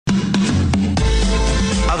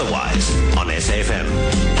SAFM.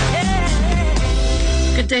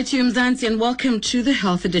 Good day to you, Mzansi, and welcome to the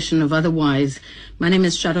Health Edition of Otherwise. My name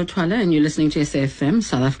is Shadow Twala, and you're listening to SAFM,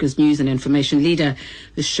 South Africa's news and information leader.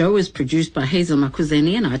 The show is produced by Hazel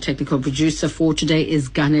Makuzeni, and our technical producer for today is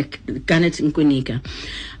Ganet Mgcina.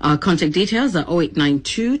 Our contact details are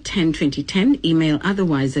 0892 10 20 10, email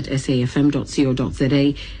otherwise at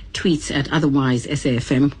safm.co.za, tweets at otherwise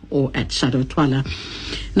SAFM or at Shadow Twala.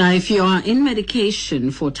 Now, if you are in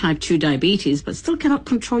medication for type 2 diabetes but still cannot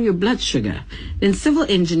control your blood sugar, then civil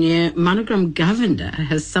engineer Manogran Govender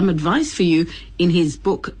has some advice for you in his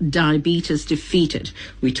book, Diabetes Defeated.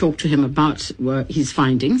 We talked to him about his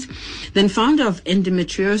findings. Then founder of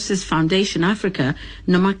Endometriosis Foundation of Africa,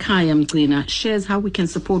 Nomakhaya Mgcina, shares how we can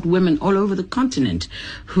support women all over the continent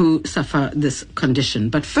who suffer this condition.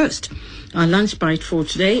 But first, our lunch bite for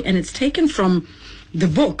today, and it's taken from the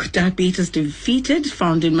book, Diabetes Defeated,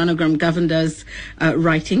 found in Manogran Govender's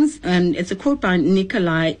writings, and it's a quote by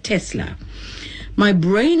Nikola Tesla. "My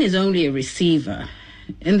brain is only a receiver.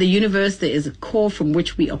 In the universe, there is a core from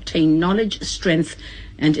which we obtain knowledge, strength,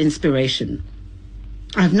 and inspiration.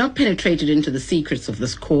 I have not penetrated into the secrets of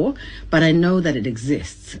this core, but I know that it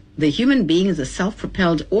exists. The human being is a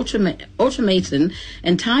self-propelled automaton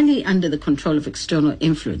entirely under the control of external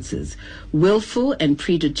influences. Willful and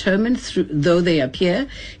predetermined though they appear,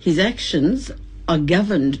 his actions are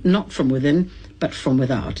governed not from within, but from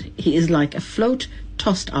without. He is like a float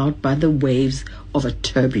tossed out by the waves of a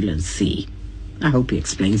turbulent sea." I hope he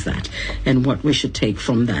explains that and what we should take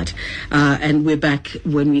from that. And we're back,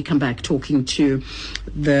 when we come back, talking to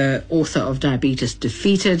the author of Diabetes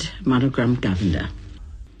Defeated, Manogran Govender.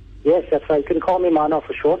 Yes, that's right. You can call me Mano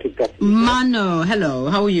for short. If that's Mano, hello.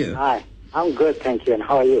 How are you? Hi. I'm good, thank you. And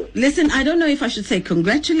how are you? Listen, I don't know if I should say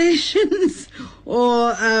congratulations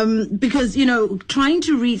or because, you know, trying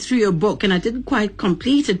to read through your book, and I didn't quite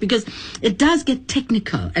complete it because it does get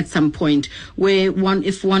technical at some point where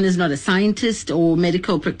if one is not a scientist or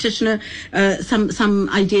medical practitioner, some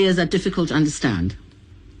ideas are difficult to understand.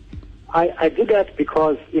 I did that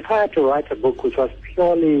because if I had to write a book which was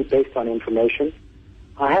purely based on information,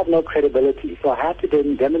 I have no credibility. So I had to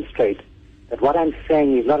then demonstrate that what I'm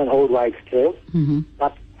saying is not an old wives' tale,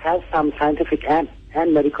 but has some scientific and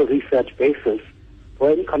medical research basis for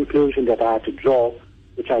any conclusion that I have to draw,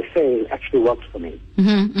 which I say actually works for me.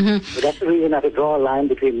 So that's the reason I had to draw a line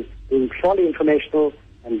between being purely informational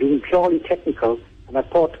and being purely technical, and I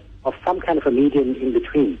thought of some kind of a medium in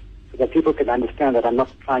between, so that people can understand that I'm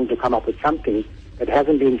not trying to come up with something that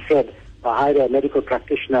hasn't been said by either a medical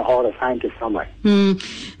practitioner or a scientist somewhere.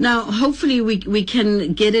 Now, hopefully we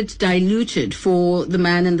can get it diluted for the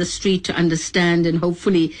man in the street to understand and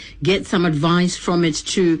hopefully get some advice from it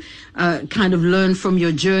to kind of learn from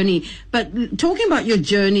your journey. But talking about your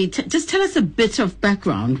journey, just tell us a bit of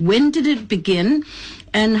background. When did it begin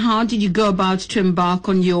and how did you go about to embark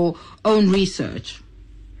on your own research?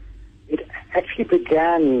 It actually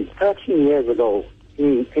began 13 years ago.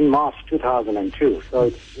 In March 2002, so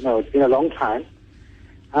it's been a long time.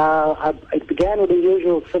 It began with the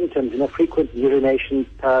usual symptoms, frequent urination,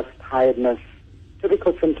 thirst, tiredness,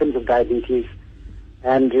 typical symptoms of diabetes,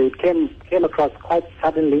 and it came across quite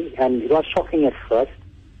suddenly, and it was shocking at first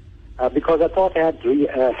because I thought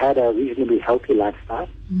I had a reasonably healthy lifestyle,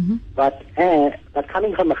 but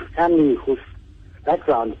coming from a family whose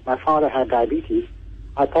background, my father had diabetes,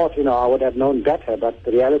 I thought I would have known better, but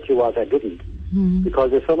the reality was I didn't.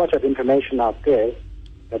 Because there's so much of information out there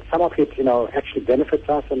that some of it, actually benefits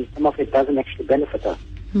us and some of it doesn't actually benefit us.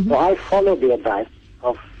 So I followed the advice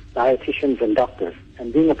of dietitians and doctors.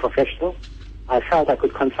 And being a professional, I felt I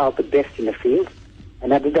could consult the best in the field.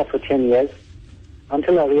 And I did that for 10 years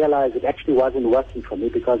until I realized it actually wasn't working for me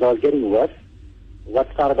because I was getting worse. What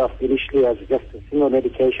started off initially as just a single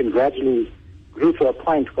medication gradually grew to a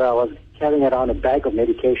point where I was carrying around a bag of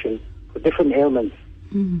medication for different ailments.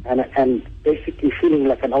 And basically feeling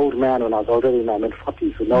like an old man when I was already in my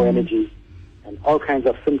mid-40s with no energy and all kinds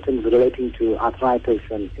of symptoms relating to arthritis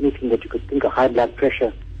and anything that you could think of, high blood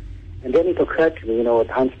pressure. And then it occurred to me,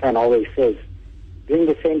 what Einstein always says, doing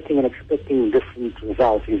the same thing and expecting different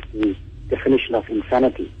results is the definition of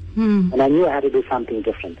insanity. And I knew I had to do something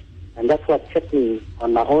different. And that's what set me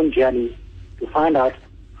on my own journey to find out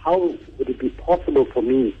how would it be possible for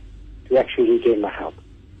me to actually regain my health.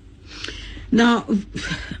 Now,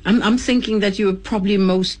 I'm thinking that you were probably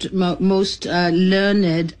most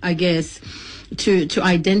learned, I guess, to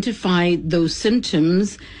identify those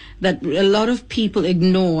symptoms that a lot of people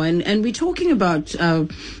ignore. And we're talking about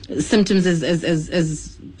symptoms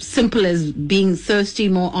as simple as being thirsty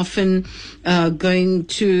more often, going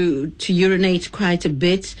to urinate quite a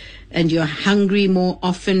bit, and you're hungry more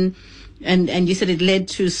often. And you said it led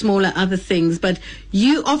to smaller other things, but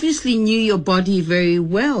you obviously knew your body very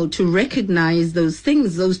well to recognize those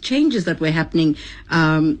things, those changes that were happening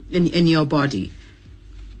in your body.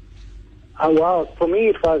 Well, for me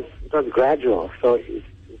it was gradual. So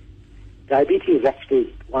diabetes is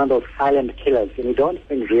actually one of those silent killers, and you don't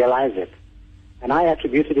even realize it. And I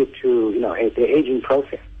attributed it to the aging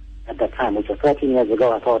process at that time, which was 13 years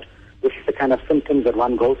ago. I thought this is the kind of symptoms that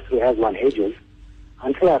one goes through as one ages,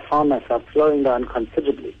 until I found myself slowing down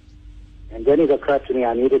considerably. And then it occurred to me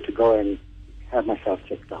I needed to go and have myself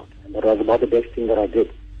checked out. And that was about the best thing that I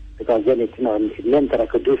did, because then it meant that I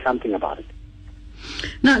could do something about it.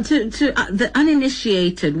 Now, to the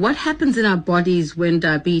uninitiated, what happens in our bodies when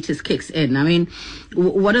diabetes kicks in? I mean,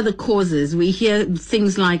 what are the causes? We hear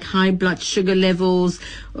things like high blood sugar levels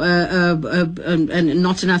and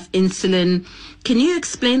not enough insulin. Can you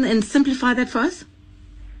explain and simplify that for us?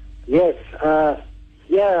 Yes.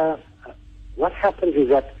 What happens is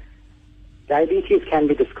that diabetes can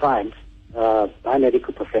be described by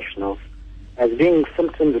medical professionals as being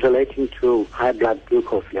symptoms relating to high blood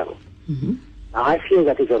glucose levels. Mm-hmm. Now, I feel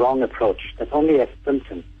that is a wrong approach. That's only a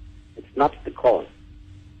symptom. It's not the cause.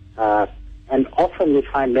 And often we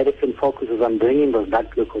find medicine focuses on bringing those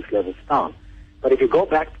blood glucose levels down. But if you go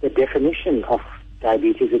back to the definition of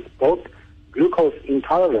diabetes, it's both glucose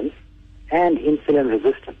intolerance and insulin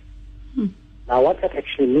resistance. Now, what that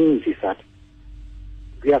actually means is that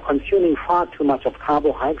we are consuming far too much of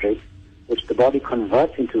carbohydrates, which the body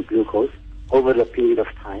converts into glucose over a period of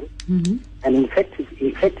time. Mm-hmm. And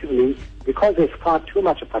effectively, because there's far too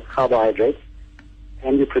much of our carbohydrates,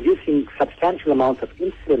 and we're producing substantial amounts of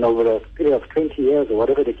insulin over a period of 20 years or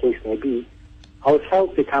whatever the case may be, our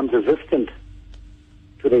cells become resistant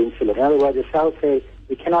to the insulin. In other words, the cells say,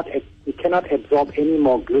 we cannot absorb any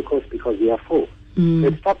more glucose because we are full. So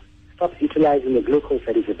it stops utilizing the glucose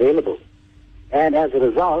that is available. And as a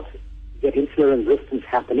result, you get insulin resistance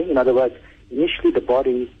happening. In other words, initially the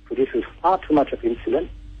body produces far too much of insulin,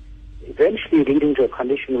 eventually leading to a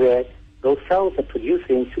condition where those cells that produce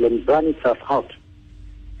the insulin burn itself out.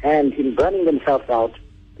 And in burning themselves out,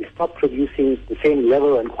 they stop producing the same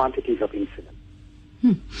level and quantities of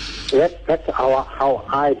insulin. So that's how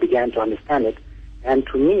I began to understand it. And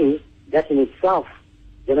to me, that in itself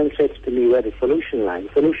demonstrates to me where the solution lies.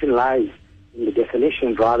 The solution lies in the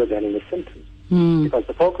definition rather than in the symptoms. Because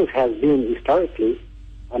the focus has been historically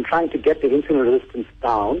on trying to get the insulin resistance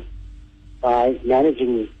down by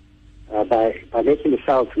managing, by making the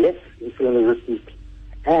cells less insulin resistant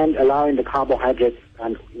and allowing the carbohydrates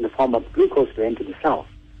in the form of glucose to enter the cells.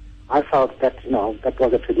 I felt that, that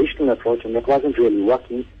was a traditional approach, and that wasn't really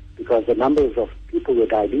working because the numbers of people with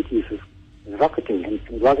diabetes is rocketing, and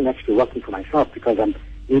it wasn't actually working for myself because I'm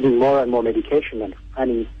needing more and more medication and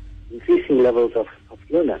finding increasing levels of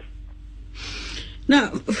illness. Now,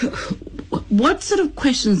 what sort of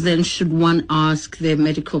questions then should one ask their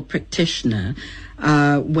medical practitioner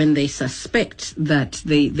when they suspect that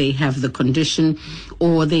they have the condition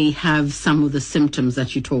or they have some of the symptoms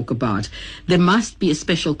that you talk about? There must be a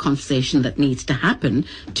special conversation that needs to happen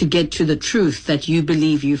to get to the truth that you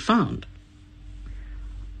believe you found.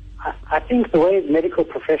 I think the way medical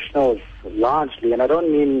professionals largely, and I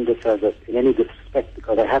don't mean this in any disrespect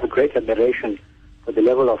because I have a great admiration for the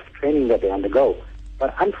level of training that they undergo,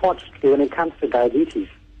 but unfortunately when it comes to diabetes,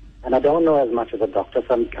 and I don't know as much as a doctor,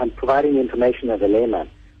 so I'm providing information as a layman.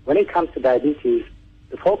 When it comes to diabetes,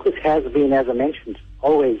 the focus has been, as I mentioned,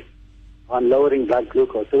 always on lowering blood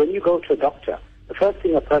glucose. So when you go to a doctor, the first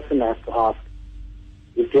thing a person has to ask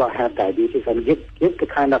is, do I have diabetes? And give the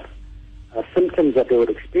kind of symptoms that they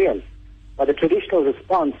would experience. But the traditional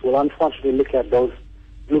response will unfortunately look at those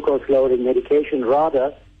glucose-lowering medication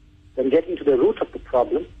rather than getting to the root of the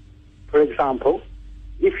problem. For example,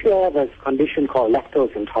 if you have a condition called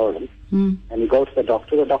lactose intolerance and you go to the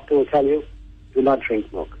doctor will tell you, do not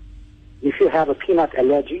drink milk. If you have a peanut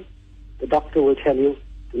allergy, the doctor will tell you,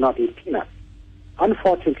 do not eat peanuts.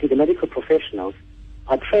 Unfortunately, the medical professionals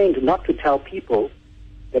are trained not to tell people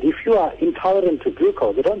that if you are intolerant to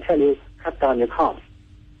glucose, they don't tell you, cut down your carbs.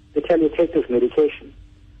 They tell you, take this medication.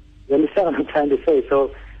 You understand what I'm trying to say?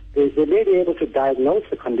 So they may be able to diagnose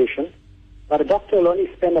the condition, but a doctor will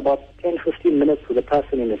only spend about 10-15 minutes with a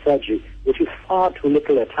person in a surgery, which is far too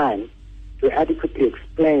little a time to adequately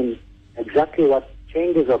explain exactly what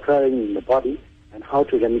changes are occurring in the body and how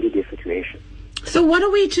to remedy the situation. So what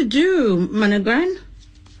are we to do, Manogran?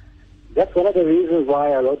 That's one of the reasons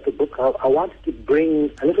why I wrote the book. I wanted to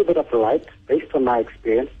bring a little bit of light based on my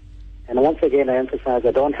experience. And once again, I emphasize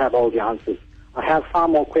I don't have all the answers. I have far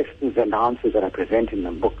more questions than the answers that I present in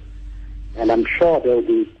the book. And I'm sure there will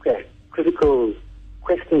be critical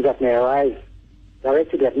questions that may arise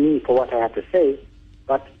directed at me for what I have to say.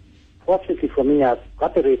 But fortunately for me, I've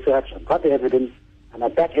got the research, I've got the evidence, and I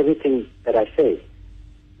back everything that I say.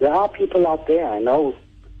 There are people out there, I know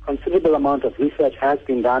considerable amount of research has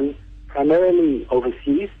been done, primarily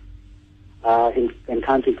overseas, in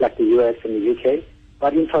countries like the US and the UK.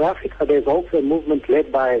 But in South Africa, there's also a movement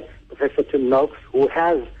led by Professor Tim Noakes, who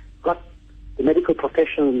has got the medical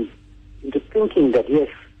profession into thinking that, yes,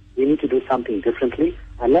 we need to do something differently.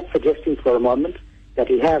 I'm not suggesting for a moment that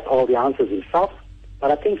he has all the answers himself, but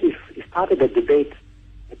I think he started a debate,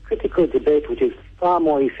 a critical debate, which is far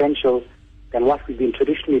more essential than what we've been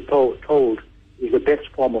traditionally told is the best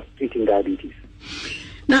form of treating diabetes.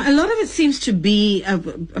 Now, a lot of it seems to be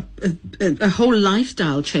a whole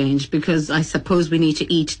lifestyle change, because I suppose we need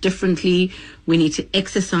to eat differently, we need to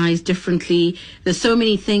exercise differently. There's so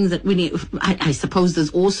many things that we need. I suppose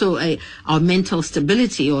there's also our mental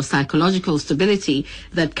stability or psychological stability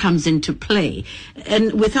that comes into play.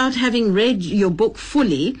 And without having read your book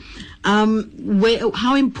fully,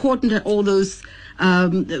 how important are all those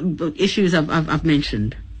issues I've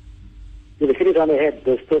mentioned? You hit it on the head.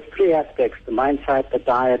 There's those three aspects: the mindset, the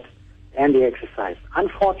diet, and the exercise.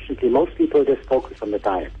 Unfortunately, most people just focus on the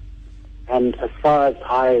diet. And as far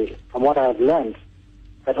as from what I've learned,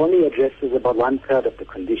 that only addresses about 1/3 of the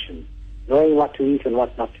condition, knowing what to eat and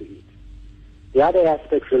what not to eat. The other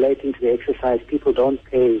aspects relating to the exercise, people don't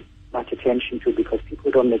pay much attention to because people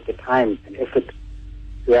don't make the time and effort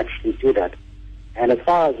to actually do that. And as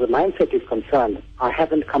far as the mindset is concerned, I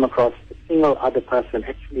haven't come across a single other person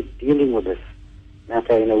actually dealing with this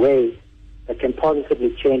matter in a way that can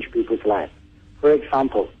positively change people's lives. For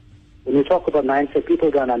example, when you talk about mindset,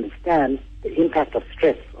 people don't understand the impact of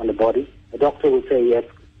stress on the body. A doctor will say, yes,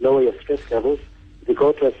 lower your stress levels. If you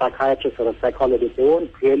go to a psychiatrist or a psychologist, they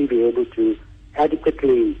won't really be able to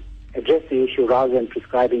adequately address the issue rather than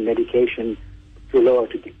prescribing medication to lower,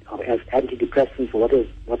 as antidepressants or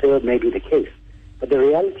whatever may be the case. But the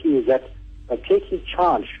reality is that by taking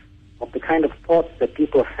charge of the kind of thoughts that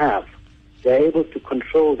people have, they're able to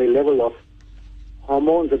control the level of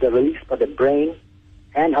hormones that are released by the brain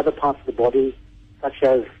and other parts of the body, such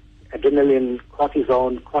as adrenaline,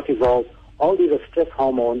 cortisol. All these are stress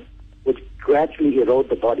hormones which gradually erode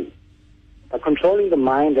the body. By controlling the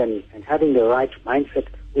mind and having the right mindset,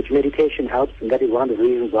 which meditation helps, and that is one of the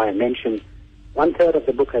reasons why I mentioned 1/3 of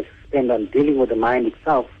the book I spend on dealing with the mind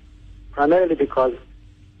itself, primarily because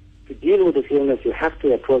to deal with this illness, you have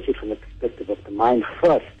to approach it from the perspective of the mind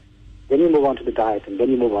first. Then you move on to the diet, and then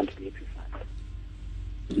you move on to the exercise.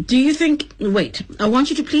 Do you think, wait, I want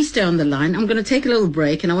you to please stay on the line. I'm going to take a little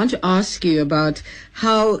break, and I want to ask you about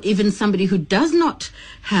how even somebody who does not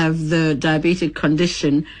have the diabetic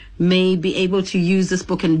condition may be able to use this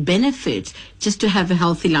book and benefit just to have a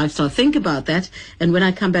healthy lifestyle. Think about that, and when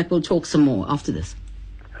I come back, we'll talk some more after this.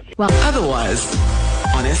 Well, otherwise,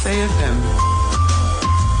 on SAFM.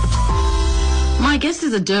 My guest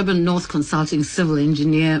is a Durban North consulting civil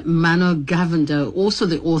engineer, Manogran Govender, also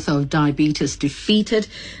the author of Diabetes Defeated,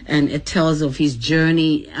 and it tells of his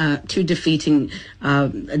journey to defeating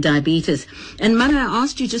diabetes. And Mano, I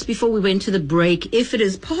asked you just before we went to the break if it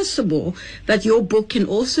is possible that your book can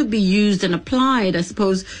also be used and applied, I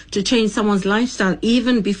suppose, to change someone's lifestyle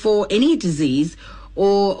even before any disease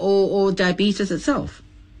or diabetes itself.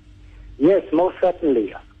 Yes, most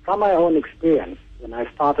certainly. From my own experience, when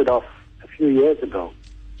I started off a few years ago,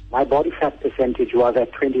 my body fat percentage was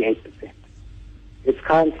at 28%. It's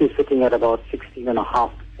currently sitting at about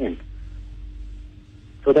 16.5%.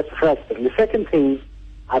 So that's the first thing. The second thing,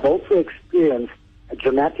 I've also experienced a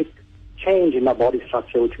dramatic change in my body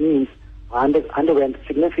structure, which means I underwent a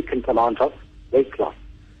significant amount of weight loss.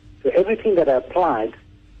 So everything that I applied,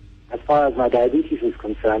 as far as my diabetes is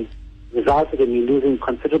concerned, resulted in me losing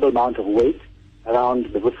considerable amount of weight around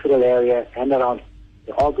the visceral area and around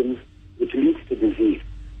the organs, which leads to disease.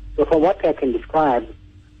 So from what I can describe,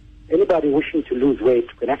 anybody wishing to lose weight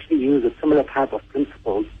can actually use a similar type of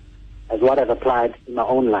principles as what I've applied in my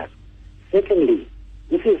own life. Secondly,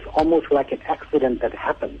 this is almost like an accident that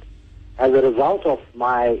happened. As a result of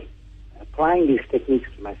my applying these techniques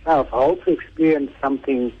to myself, I also experienced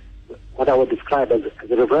something, what I would describe as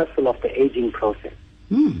a reversal of the aging process.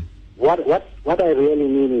 What I really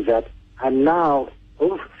mean is that I'm now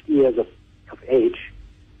over 50 years of age,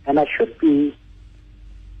 and I should be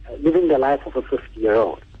living the life of a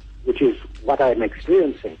 50-year-old, which is what I'm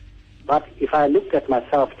experiencing. But if I looked at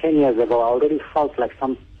myself 10 years ago, I already felt like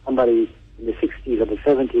somebody in the 60s or the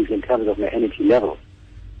 70s in terms of my energy level.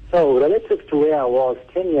 So relative to where I was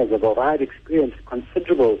 10 years ago, I've experienced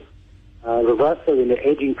considerable reversal in the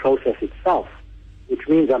aging process itself, which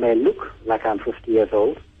means I may look like I'm 50 years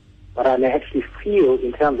old, but I may actually feel,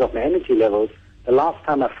 in terms of my energy levels, the last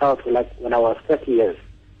time I felt like when I was 30 years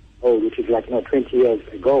old, which is 20 years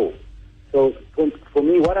ago. So for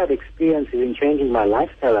me, what I've experienced is in changing my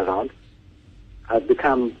lifestyle around, I've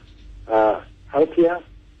become healthier,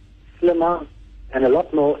 slimmer, and a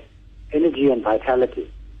lot more energy and vitality.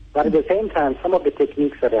 But at the same time, some of the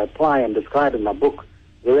techniques that I apply and describe in my book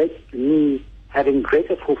relate to me having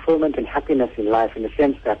greater fulfillment and happiness in life, in the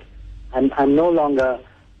sense that I'm no longer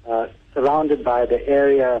surrounded by the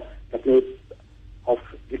area of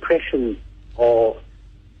depression or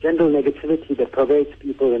general negativity that pervades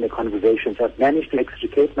people in the conversations. I've managed to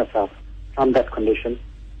extricate myself from that condition,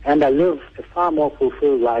 and I live a far more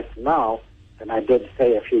fulfilled life now than I did,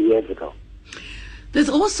 say, a few years ago. There's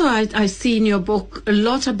also, I see in your book, a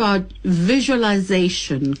lot about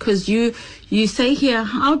visualization, because you say here,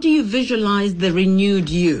 how do you visualize the renewed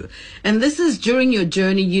you? And this is during your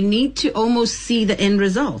journey, you need to almost see the end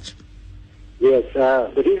result. Yes,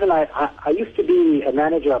 the reason I used to be a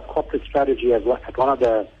manager of corporate strategy at one of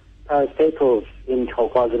the parastatals in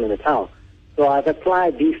KwaZulu-Natal. So I've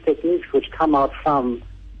applied these techniques which come out from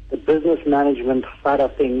the business management side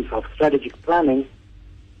of things, of strategic planning,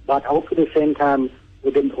 but also at the same time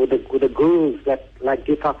with the gurus that like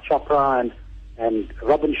Deepak Chopra and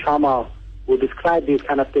Robin Sharma, who describe these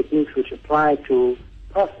kind of techniques which apply to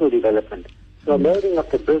personal development. So melding of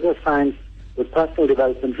the business science with personal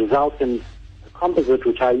development results in a composite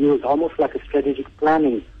which I use almost like a strategic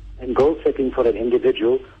planning and goal setting for an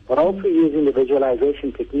individual, but also using the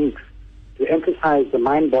visualization techniques to emphasize the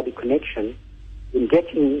mind-body connection in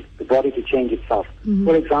getting the body to change itself. Mm-hmm.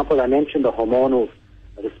 For example, I mentioned the hormonal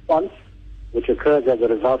response, which occurs as a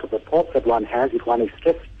result of the thoughts that one has. If one is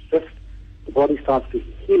stressed, the body starts to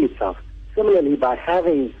heal itself. Similarly, by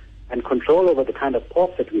having and control over the kind of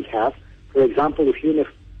thoughts that we have, for example, if you're in an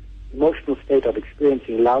emotional state of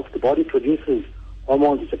experiencing love, the body produces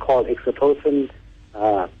hormones which are called oxytocin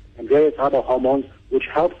and various other hormones, which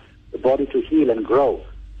helps the body to heal and grow.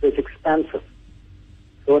 So it's expansive.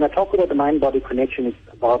 So when I talk about the mind-body connection, it's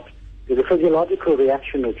about there's a physiological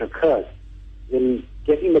reaction which occurs in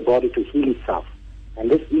getting the body to heal itself. And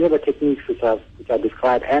these are the techniques which I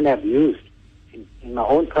describe and have used in my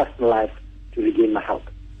own personal life to regain my health.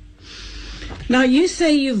 Now, you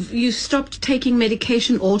say you've stopped taking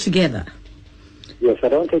medication altogether. Yes, I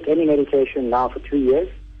don't take any medication now for 2 years,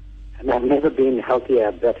 and I've never been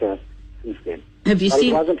healthier, better since then. Have you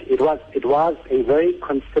seen? It was a very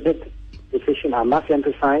considered decision. I must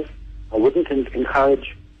emphasize, I wouldn't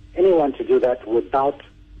encourage anyone to do that without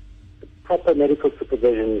proper medical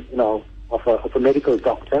supervision, of a medical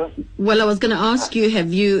doctor. Well, I was going to ask you,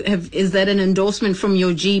 is that an endorsement from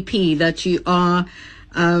your GP that you are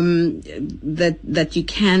that you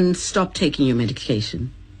can stop taking your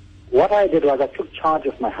medication? What I did was I took charge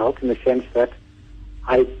of my health in the sense that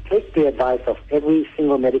I take the advice of every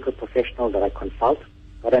single medical professional that I consult,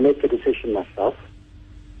 but I make the decision myself.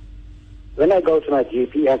 When I go to my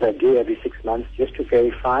GP, as I do every 6 months, just to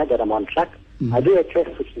verify that I'm on track, I do a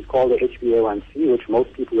test which is called the HbA1c, which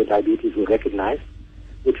most people with diabetes will recognize,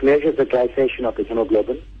 which measures the glycation of the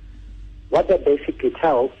hemoglobin. What that basically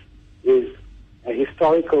tells is a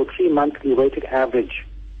historical 3-monthly weighted average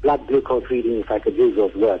blood glucose reading, if I could use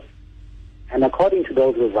those words. And according to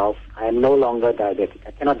those results, I am no longer diabetic.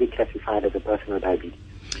 I cannot be classified as a person with diabetes.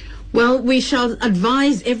 Well, we shall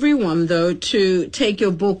advise everyone, though, to take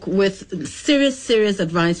your book with serious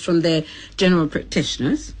advice from their general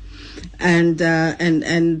practitioners, and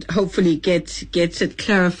hopefully get it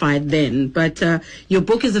clarified then. But your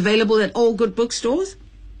book is available at all good bookstores?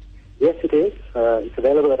 Yes, it is. It's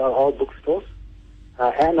available at all bookstores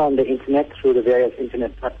and on the internet through the various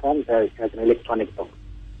internet platforms as an electronic book.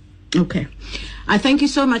 Okay. I thank you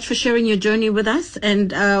so much for sharing your journey with us,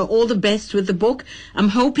 and all the best with the book. I'm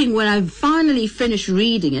hoping when I finally finish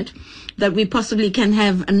reading it that we possibly can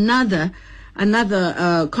have another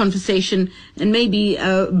conversation and maybe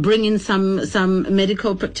bring in some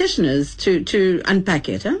medical practitioners to unpack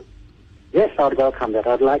it, huh? Yes, I would welcome that.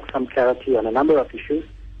 I'd like some clarity on a number of issues,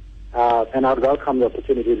 and I would welcome the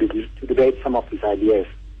opportunity to debate some of these ideas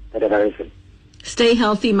that have arisen. Stay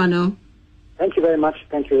healthy, Mano. Thank you very much.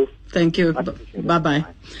 Thank you. Thank you. Bye-bye.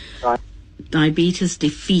 Bye. Diabetes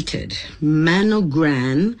defeated.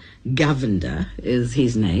 Manogran Govender is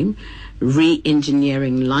his name.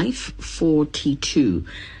 Re-engineering life, 42.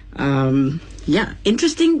 Yeah,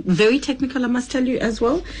 interesting, very technical, I must tell you, as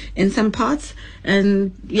well, in some parts.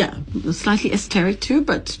 And yeah, slightly esoteric too,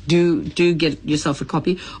 but do get yourself a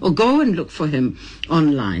copy or go and look for him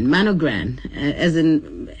online. Manogran, as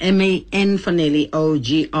in M-A-N for Nelly,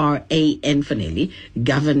 O-G-R-A-N for Nelly,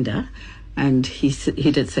 Govender. And he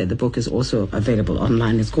did say the book is also available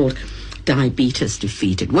online. It's called Diabetes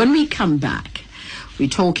Defeated. When we come back, we're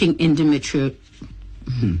talking endometriosis.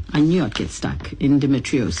 I knew I'd get stuck.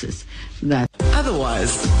 Endometriosis. That.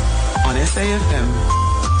 Otherwise, on SAFM.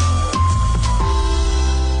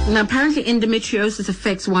 Now, apparently endometriosis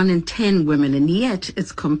affects 1 in 10 women, and yet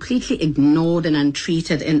it's completely ignored and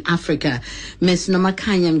untreated in Africa. Ms.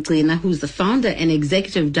 Nomakhaya Mgcina, who's the founder and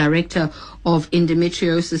executive director of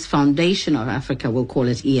Endometriosis Foundation of Africa, we'll call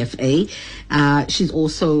it EFA. She's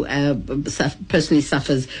also personally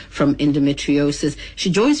suffers from endometriosis. She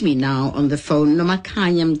joins me now on the phone.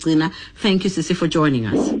 Nomakhaya Mgcina, thank you, Sissy, for joining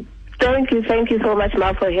us. Thank you so much,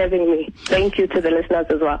 Ma, for having me. Thank you to the listeners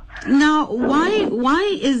as well. Now, why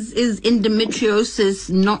is endometriosis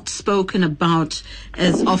not spoken about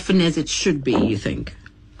as often as it should be, you think?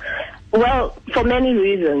 Well, for many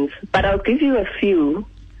reasons, but I'll give you a few.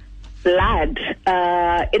 Blood,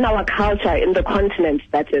 in our culture, in the continent,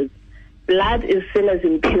 that is, blood is seen as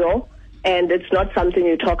impure, and it's not something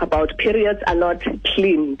you talk about. Periods are not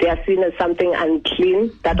clean. They are seen as something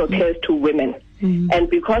unclean that occurs to women. And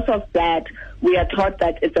because of that, we are taught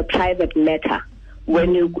that it's a private matter.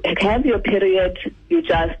 When you have your period, you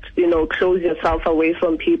just, close yourself away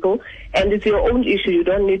from people, and it's your own issue. You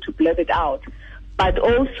don't need to blurt it out. But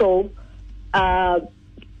also,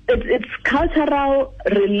 it's cultural,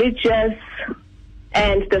 religious,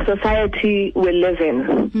 and the society we live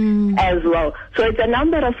in as well. So it's a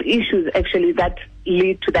number of issues, actually, that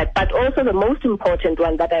lead to that. But also the most important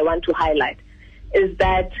one that I want to highlight is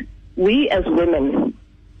that we as women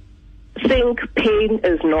think pain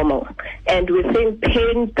is normal, and we think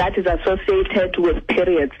pain that is associated with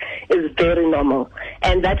periods is very normal,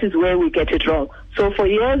 and that is where we get it wrong. So for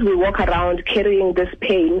years we walk around carrying this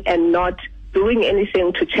pain and not doing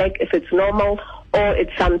anything to check if it's normal or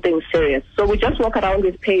it's something serious. So we just walk around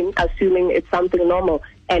with pain assuming it's something normal,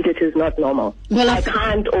 and it is not normal. Well, I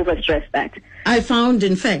can't overstress that. I found,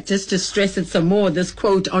 in fact, just to stress it some more, this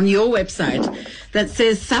quote on your website that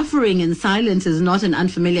says, suffering in silence is not an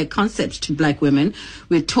unfamiliar concept to black women.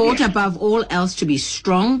 We're taught above all else to be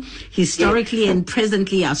strong. Historically and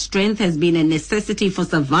presently, our strength has been a necessity for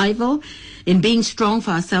survival. In being strong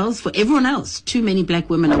for ourselves, for everyone else, too many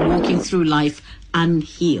black women are walking through life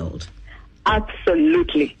unhealed.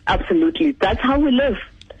 Absolutely. That's how we live.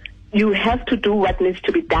 You have to do what needs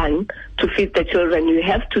to be done to feed the children. You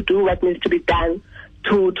have to do what needs to be done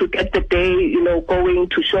to get the day, going,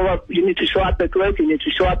 to show up. You need to show up at work. You need to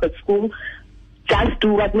show up at school. Just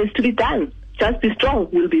do what needs to be done. Just be strong.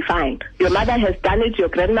 You'll be fine. Your mother has done it. Your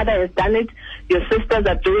grandmother has done it. Your sisters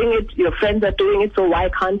are doing it. Your friends are doing it. So why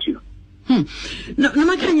can't you?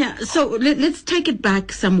 Nomakhaya, so let's take it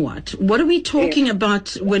back somewhat. What are we talking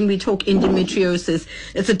about when we talk endometriosis?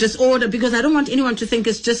 It's a disorder, because I don't want anyone to think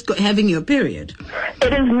it's just having your period.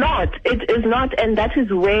 It is not. It is not, and that is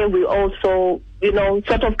where we also,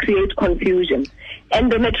 sort of create confusion.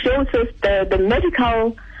 Endometriosis, the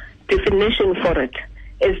medical definition for it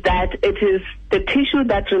is that it is the tissue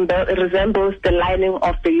that resembles the lining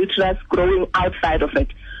of the uterus growing outside of it.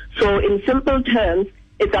 So in simple terms,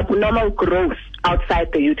 it's abnormal growth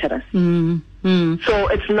outside the uterus. So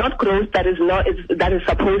it's not growth that is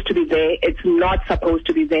supposed to be there. It's not supposed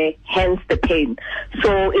to be there, hence the pain.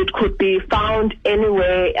 So it could be found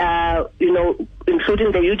anywhere,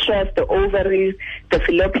 including the uterus, the ovaries, the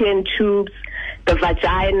fallopian tubes, the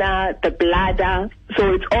vagina, the bladder.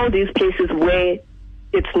 So it's all these places where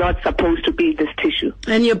it's not supposed to be, this tissue.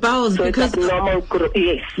 And your bowels, so because it's normal growth.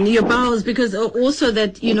 Yes. Your bowels, because also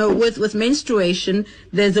that, with menstruation,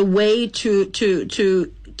 there's a way to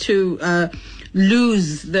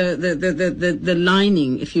lose the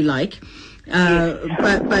lining, if you like.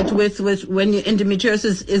 But with when your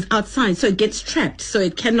endometriosis is outside, so it gets trapped, so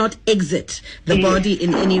it cannot exit the body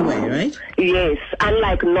in any way, right? Yes,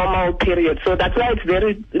 unlike normal period. So that's why it's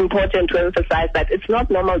very important to emphasize that it's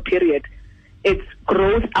not normal period. It's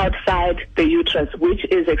growth outside the uterus, which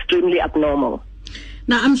is extremely abnormal.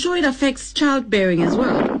 Now, I'm sure it affects childbearing as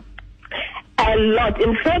well. A lot.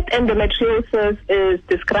 In fact, endometriosis is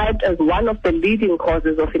described as one of the leading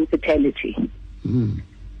causes of infertility. And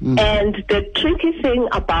the tricky thing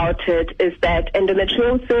about it is that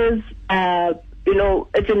endometriosis,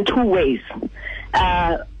 it's in two ways.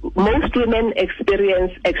 Most women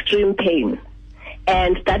experience extreme pain,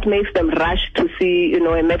 and that makes them rush to see,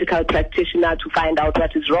 a medical practitioner to find out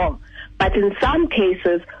what is wrong. But in some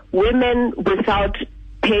cases, women without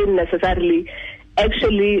pain necessarily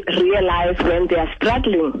actually realize when they are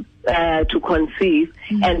struggling to conceive,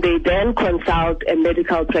 and they then consult a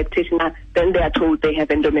medical practitioner, then they are told they have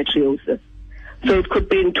endometriosis. So it could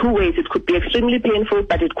be in two ways. It could be extremely painful,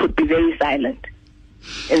 but it could be very silent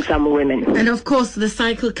in some women. And of course, the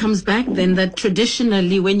cycle comes back then that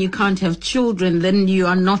traditionally when you can't have children, then you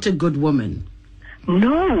are not a good woman.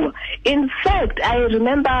 No. In fact, I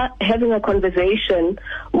remember having a conversation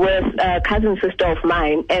with a cousin sister of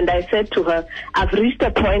mine, and I said to her, I've reached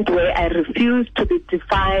a point where I refuse to be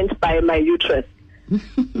defined by my uterus.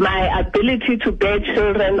 My ability to bear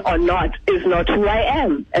children or not is not who I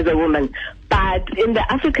am as a woman. But in the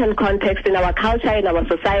African context, in our culture, in our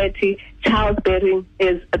society, childbearing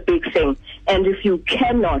is a big thing. And if you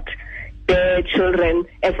cannot bear children,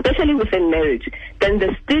 especially within marriage, then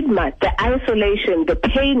the stigma, the isolation, the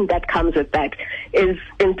pain that comes with that is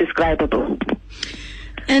indescribable.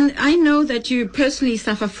 And I know that you personally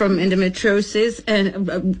suffer from endometriosis.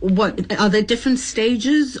 And what are there different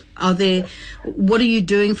stages? What are you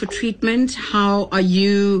doing for treatment? How are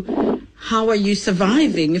you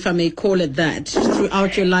surviving, if I may call it that,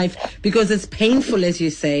 throughout your life? Because it's painful, as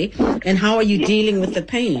you say. And how are you dealing with the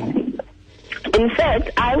pain? In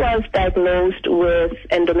fact, I was diagnosed with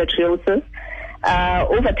endometriosis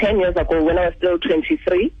over 10 years ago when I was still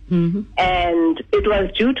 23. Mm-hmm. And it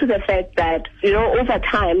was due to the fact that, over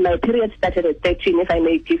time, my period started at 13, if I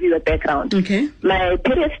may give you a background. Okay. My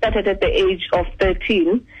period started at the age of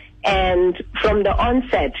 13, and from the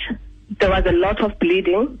onset, there was a lot of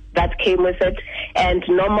bleeding that came with it, and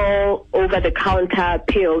normal over-the-counter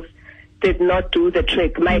pills did not do the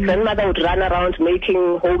trick. My grandmother would run around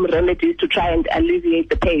making home remedies to try and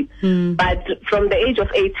alleviate the pain. But from the age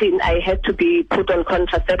of 18, I had to be put on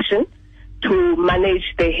contraception to manage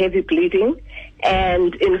the heavy bleeding.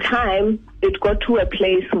 And in time, it got to a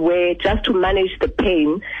place where just to manage the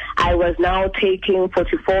pain, I was now taking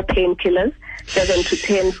 44 painkillers, 7 to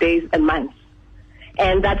 10 days a month.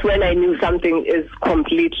 And that's when I knew something is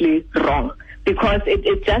completely wrong, because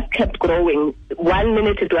it just kept growing. 1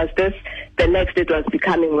 minute it was this, the next it was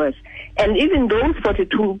becoming worse. And even those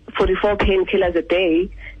 44 painkillers a day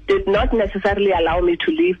did not necessarily allow me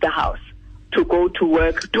to leave the house, to go to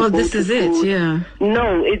work, to go to school. It, yeah.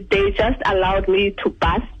 No, they just allowed me to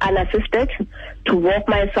bath unassisted, to walk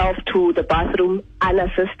myself to the bathroom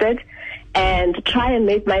unassisted, and try and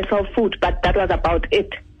make myself food. But that was about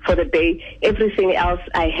it for the day. Everything else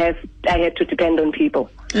I had to depend on people.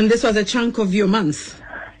 And this was a chunk of your month?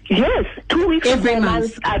 Yes, 2 weeks every of my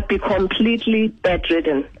month I'd be completely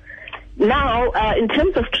bedridden. Now, in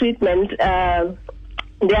terms of treatment,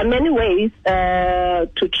 there are many ways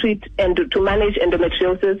to treat and to manage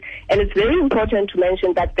endometriosis, and it's very important to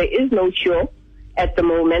mention that there is no cure at the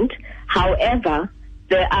moment. However,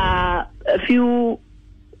 there are a few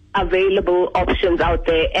available options out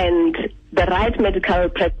there, and the right medical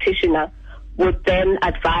practitioner would then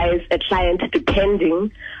advise a client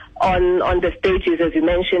depending on the stages, as you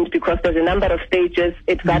mentioned, because there's a number of stages.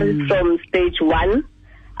 It varies from stage 1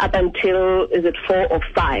 up until, 4 or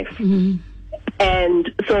 5?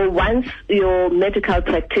 And so once your medical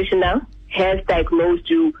practitioner has diagnosed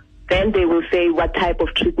you, then they will say what type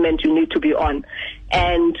of treatment you need to be on.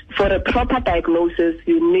 And for a proper diagnosis,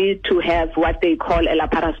 you need to have what they call a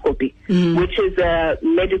laparoscopy, which is a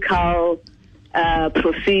medical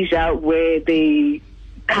procedure where they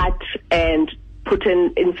cut and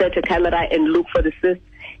insert a camera and look for the cysts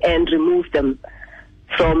and remove them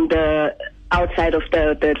from the outside of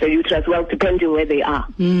the uterus, well, depending where they are.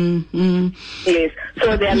 Yes.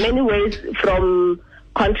 So there are many ways, from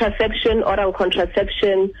contraception, oral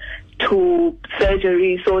contraception, to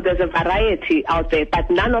surgery. So there's a variety out there, but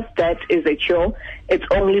none of that is a cure. It's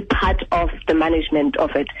only part of the management of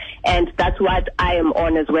it. And that's what I am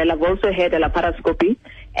on as well. I've also had a laparoscopy,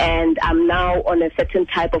 and I'm now on a certain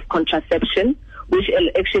type of contraception, which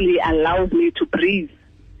actually allows me to breathe.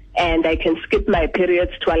 And I can skip my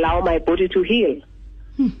periods to allow my body to heal.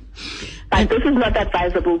 But this is not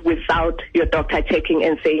advisable without your doctor checking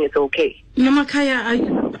and saying it's okay.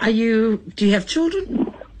 Nomakhaya, do you have children?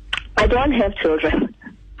 I don't have children.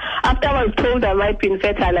 After I was told I might be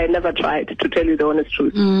infertile, I never tried, to tell you the honest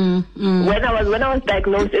truth. When I was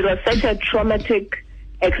diagnosed, it was such a traumatic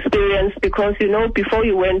experience because, before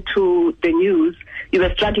you went to the news, you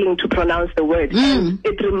were struggling to pronounce the word. And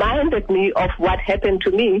it reminded me of what happened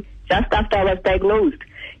to me just after I was diagnosed.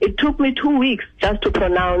 It took me 2 weeks just to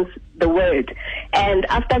pronounce the word. And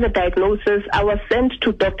after the diagnosis, I was sent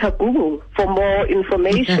to Dr. Google for more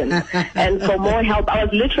information and for more help. I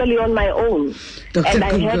was literally on my own. And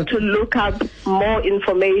I had to look up more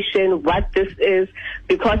information, what this is,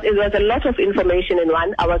 because it was a lot of information in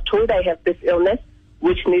one. I was told I have this illness,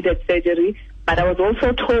 which needed surgery, but I was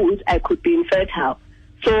also told I could be infertile.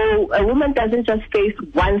 So a woman doesn't just face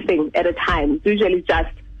one thing at a time. It's usually just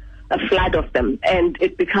a flood of them, and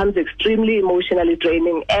it becomes extremely emotionally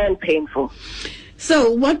draining and painful.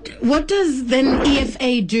 So what does then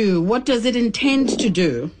EFA do? What does it intend to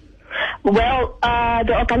do? Well,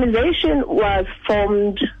 the organization was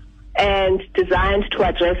formed and designed to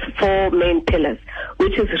address 4 main pillars,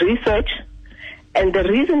 which is research. And the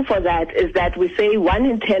reason for that is that we say 1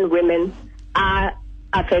 in 10 women are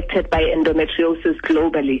affected by endometriosis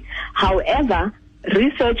globally. However,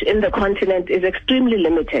 research in the continent is extremely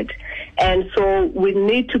limited. And so we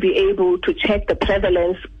need to be able to check the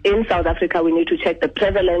prevalence in South Africa. We need to check the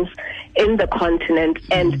prevalence in the continent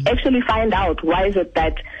and actually find out why is it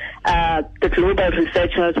that the global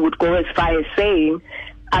researchers would go as far as saying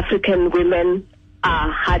African women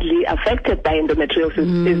are hardly affected by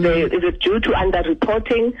endometriosis. Is it due to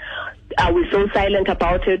underreporting? Are we so silent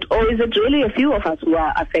about it? Or is it really a few of us who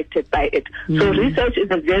are affected by it? So research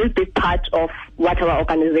is a very big part of what our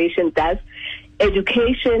organization does.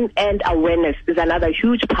 Education and awareness is another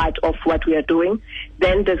huge part of what we are doing.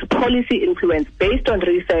 Then there's policy influence based on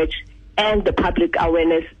research and the public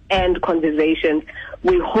awareness and conversations.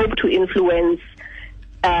 We hope to influence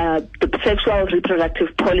the sexual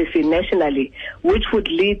reproductive policy nationally, which would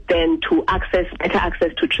lead then to better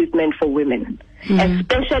access to treatment for women,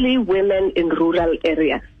 especially women in rural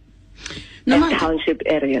areas and township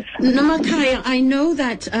areas. Nomakhaya, I know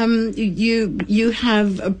that you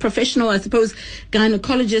have a professional, I suppose,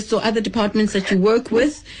 gynecologists or other departments that you work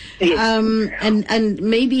with, Yes. and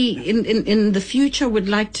maybe in the future would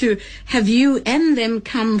like to have you and them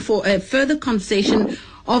come for a further conversation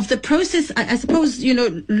of the process. I suppose,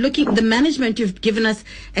 looking the management you've given us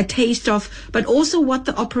a taste of, but also what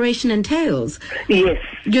the operation entails. Yes,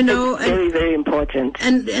 it's very, very important.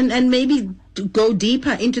 And maybe to go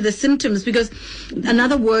deeper into the symptoms, because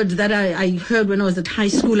another word that I heard when I was at high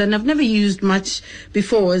school, and I've never used much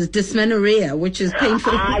before, is dysmenorrhea, which is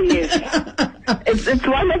painful. Yes. It's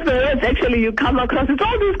one of the words actually you come across. It's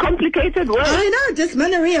all these complicated words. I know,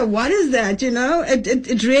 dysmenorrhea. What is that?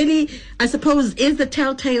 It really, I suppose, is the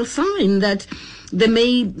telltale sign that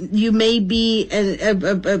you may be a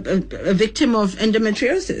victim of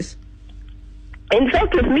endometriosis. In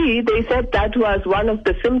fact, with me, they said that was one of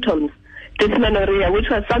the symptoms, dysmenorrhea, which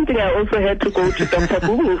was something I also had to go to Dr.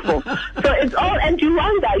 Google for. So it's all, and you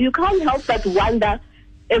can't help but wonder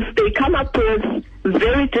if they come up with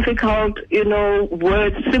very difficult,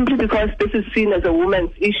 words simply because this is seen as a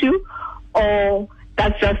woman's issue, or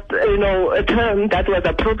that's just, a term that was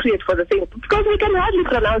appropriate for the thing. Because we can hardly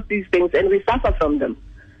pronounce these things and we suffer from them.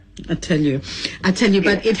 I tell you,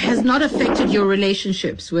 but it has not affected your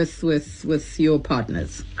relationships with your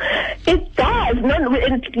partners. It does. No,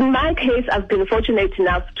 in my case, I've been fortunate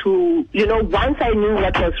enough to, once I knew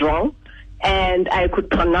what was wrong and I could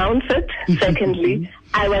pronounce it, secondly,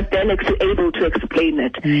 I was then able to explain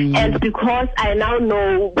it. And because I now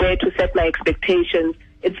know where to set my expectations,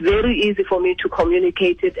 it's very easy for me to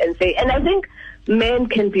communicate it and say, and I think men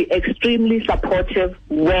can be extremely supportive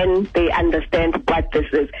when they understand what this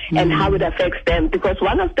is and how it affects them. Because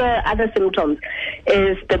one of the other symptoms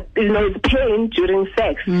is is pain during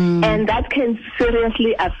sex, and that can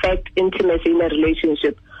seriously affect intimacy in a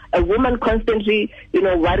relationship. A woman constantly,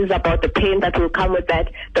 worries about the pain that will come with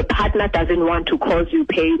that. The partner doesn't want to cause you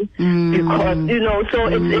pain because, so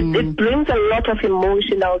it brings a lot of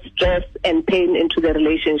emotional stress and pain into the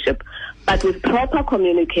relationship. But with proper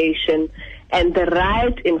communication and the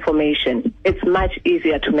right information, it's much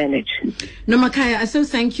easier to manage. Nomakhaya, I so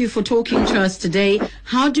thank you for talking to us today.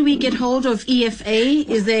 How do we get hold of EFA?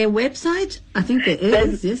 Is there a website? I think there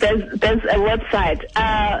is. There's a website.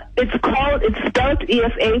 It's spelled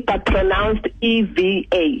EFA but pronounced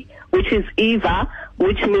EVA, which is Eva,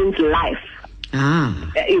 which means life.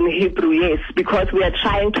 In Hebrew, yes, because we are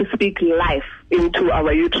trying to speak life into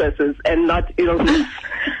our uteruses and not illness.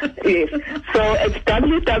 Yes. So it's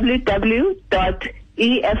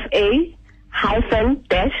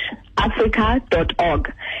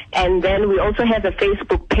www.efa-africa.org. And then we also have a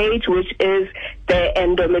Facebook page, which is the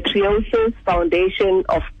Endometriosis Foundation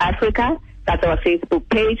of Africa. That's our Facebook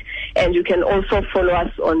page. And you can also follow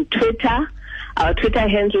us on Twitter. Our Twitter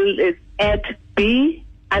handle is @B_Eva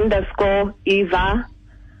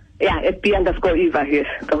Yeah, at B_Eva, yes.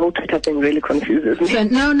 The whole Twitter thing really confuses me. So,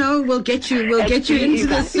 no, we'll get you into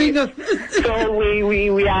the swing of So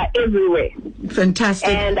we are everywhere. Fantastic.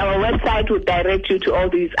 And our website will direct you to all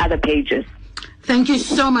these other pages. Thank you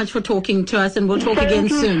so much for talking to us, and we'll talk again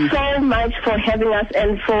soon. Thank you so much for having us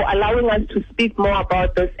and for allowing us to speak more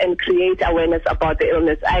about this and create awareness about the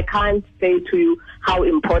illness. I can't say to you how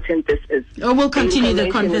important this is. Oh, we'll continue the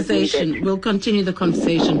conversation. We'll continue the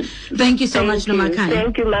conversation. Thank you so much, Nomakhaya.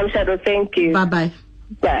 Thank you, Ma'am Shadow. Thank you. Bye-bye.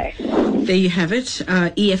 Bye. There you have it.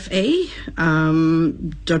 EFA.org.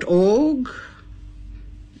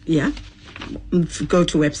 Yeah. Go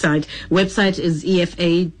to website. Website is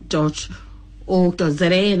efa.org.za,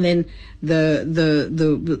 and then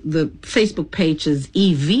the Facebook page is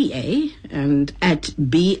EVA, and at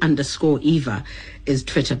 @B_Eva is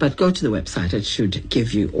Twitter. But go to the website. It should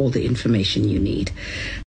give you all the information you need.